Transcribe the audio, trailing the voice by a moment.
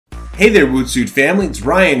Hey there, Wootsuit family, it's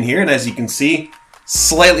Ryan here, and as you can see,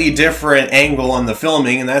 slightly different angle on the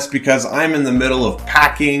filming, and that's because I'm in the middle of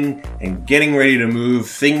packing and getting ready to move.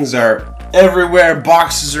 Things are everywhere,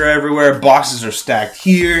 boxes are stacked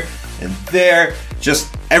here and there,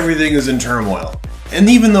 just everything is in turmoil. And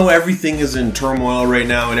even though everything is in turmoil right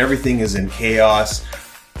now and everything is in chaos,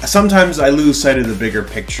 sometimes I lose sight of the bigger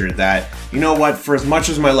picture that, you know what, for as much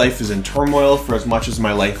as my life is in turmoil, for as much as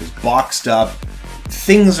my life is boxed up,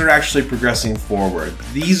 things are actually progressing forward.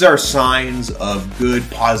 These are signs of good,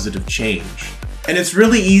 positive change. And it's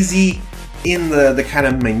really easy in the kind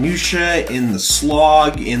of minutia, in the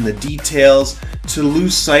slog, in the details, to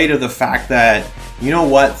lose sight of the fact that, you know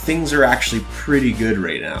what, things are actually pretty good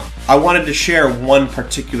right now. I wanted to share one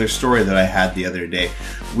particular story that I had the other day.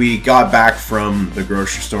 We got back from the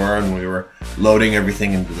grocery store and we were loading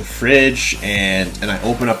everything into the fridge, and I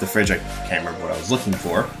opened up the fridge. I can't remember what I was looking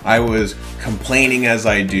for. I was complaining, as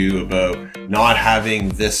I do, about not having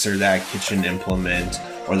this or that kitchen implement,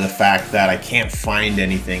 or the fact that I can't find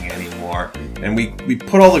anything anymore. And we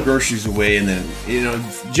put all the groceries away, and then, you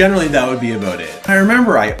know, generally that would be about it. I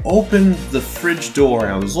remember I opened the fridge door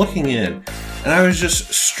and I was looking in, and I was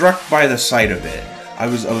just struck by the sight of it. I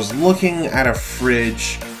was looking at a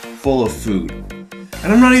fridge full of food.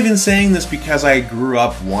 And I'm not even saying this because I grew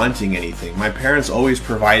up wanting anything. My parents always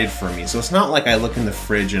provided for me, so it's not like I look in the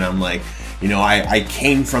fridge and I'm like, you know, I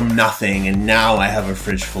came from nothing and now I have a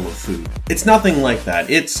fridge full of food. It's nothing like that.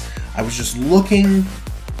 I was just looking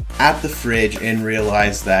at the fridge and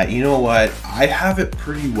realized that, you know what, I have it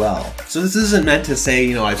pretty well. So this isn't meant to say,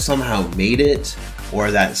 you know, I've somehow made it or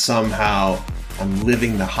that somehow I'm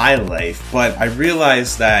living the high life, but I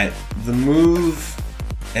realized that the move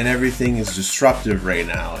and everything is disruptive right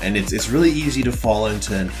now, and it's really easy to fall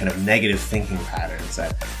into kind of negative thinking patterns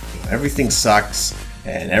that, you know, everything sucks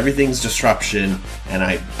and everything's disruption and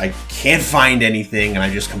I can't find anything and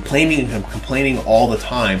I'm just complaining all the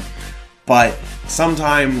time. But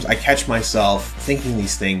sometimes I catch myself thinking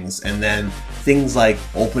these things, and then things like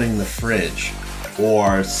opening the fridge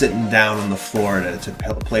or sitting down on the floor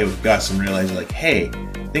to play with Gus and realizing, like, hey,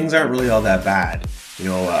 things aren't really all that bad. You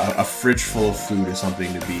know, a fridge full of food is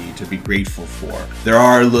something to be grateful for. There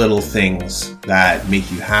are little things that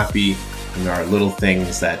make you happy, and there are little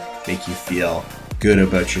things that make you feel good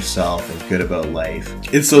about yourself and good about life.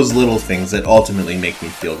 It's those little things that ultimately make me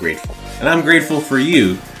feel grateful. And I'm grateful for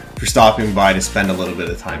you for stopping by to spend a little bit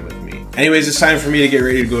of time with me. Anyways, it's time for me to get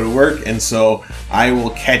ready to go to work, and so I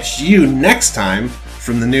will catch you next time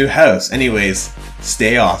from the new house. Anyways,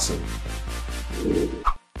 stay awesome.